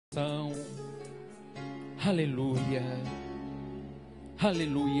Aleluia,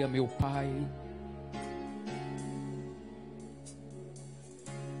 aleluia, meu Pai.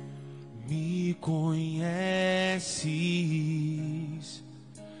 Me conheces,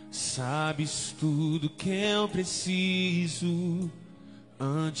 sabes tudo que eu preciso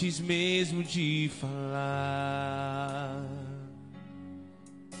antes mesmo de falar.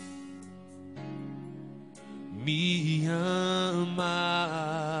 Me amas,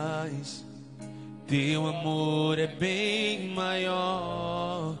 teu amor é bem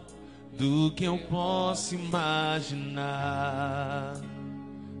maior do que eu posso imaginar.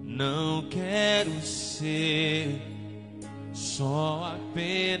 Não quero ser só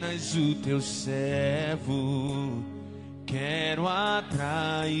apenas o teu servo, quero atrair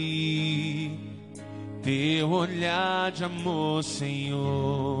teu olhar de amor,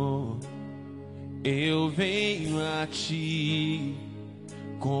 Senhor. Eu venho a ti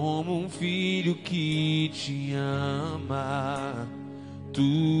como um filho que te ama.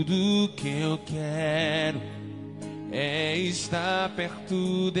 Tudo que eu quero é estar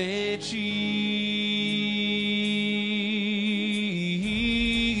perto de ti.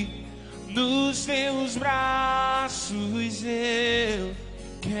 Nos teus braços eu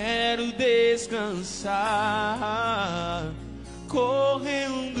quero descansar.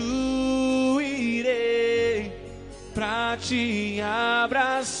 Correndo irei pra te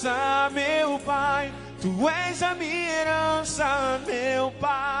abraçar, meu Pai. Tu és a minha herança, meu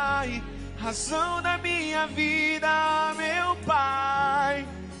Pai, razão da minha vida, meu Pai.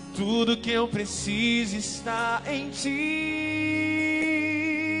 Tudo que eu preciso está em ti.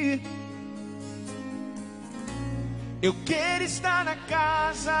 Eu quero estar na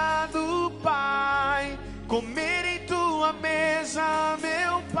casa do Pai, comer em tua mesa,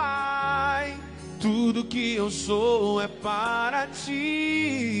 meu Pai. Tudo que eu sou é para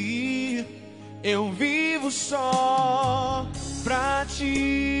ti. Eu vivo só pra ti.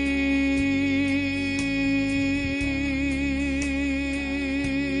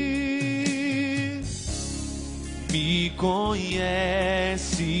 Me conheces,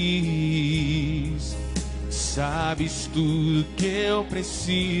 sabes tudo que eu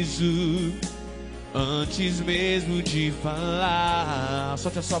preciso antes mesmo de falar.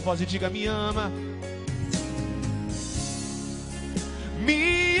 Solte a sua voz e diga: me ama.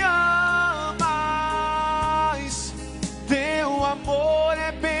 Me amas, teu amor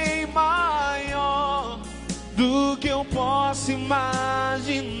é bem maior do que eu posso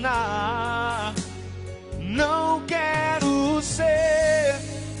imaginar. Não quero ser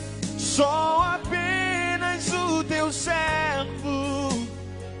só apenas o teu servo,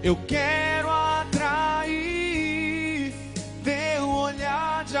 eu quero atrair teu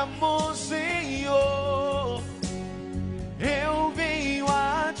olhar de amor, Senhor. Eu venho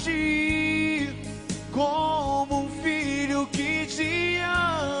a ti como um filho que te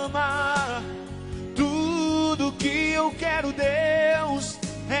ama. Tudo que eu quero, Deus,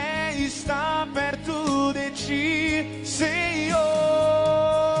 é estar perto de ti, Senhor.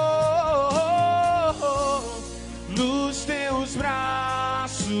 Nos teus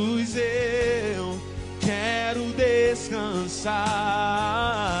braços eu quero descansar.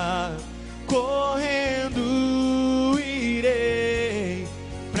 Correndo irei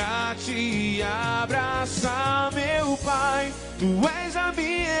pra te abraçar, meu Pai. Tu és a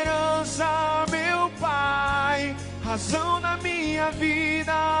minha herança, meu Pai, razão da minha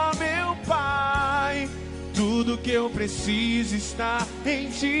vida, meu Pai. Tudo que eu preciso está em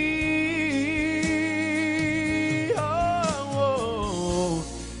ti.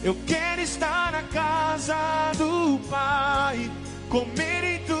 Eu quero estar na casa do Pai, comer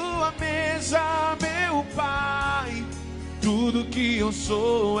em tua mesa, meu Pai. Tudo que eu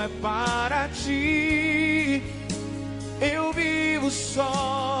sou é para ti. Eu vivo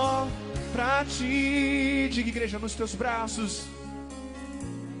só pra ti. Diga, igreja, nos teus braços.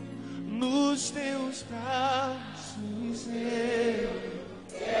 Nos teus braços eu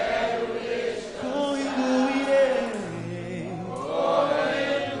quero estar. Correndo irei.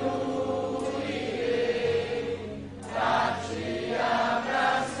 Pra te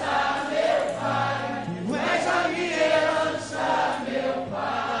abraçar, meu Pai. Tu és a minha herança, meu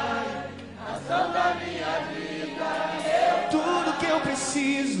Pai, razão da minha vida, meu Pai. Tudo que eu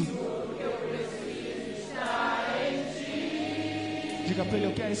preciso está em ti. Diga pra ele: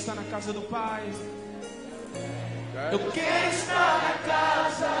 eu quero estar na casa do Pai. Eu quero estar na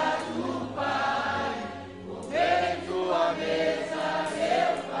casa do Pai, comer em tua mesa,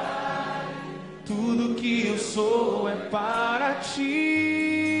 meu Pai. Tudo que eu sou é para ti.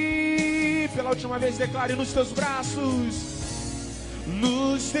 Pela última vez declare: nos teus braços.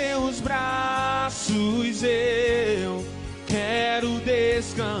 nos teus braços eu quero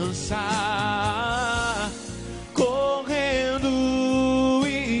descansar. Correndo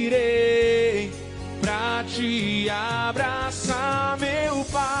irei pra te abraçar, meu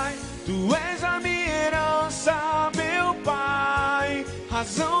Pai. Tu és a minha herança, meu Pai,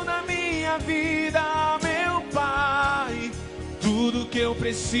 razão da minha vida, meu Pai. Tudo que eu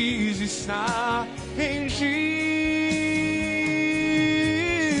preciso está em Ti.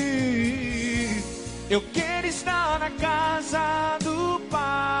 Eu quero estar na casa do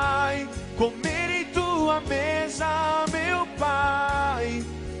Pai, comer em Tua mesa, meu Pai.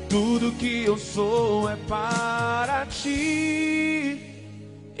 Tudo que eu sou é para Ti.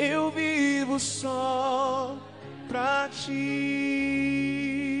 Eu vivo só pra Ti.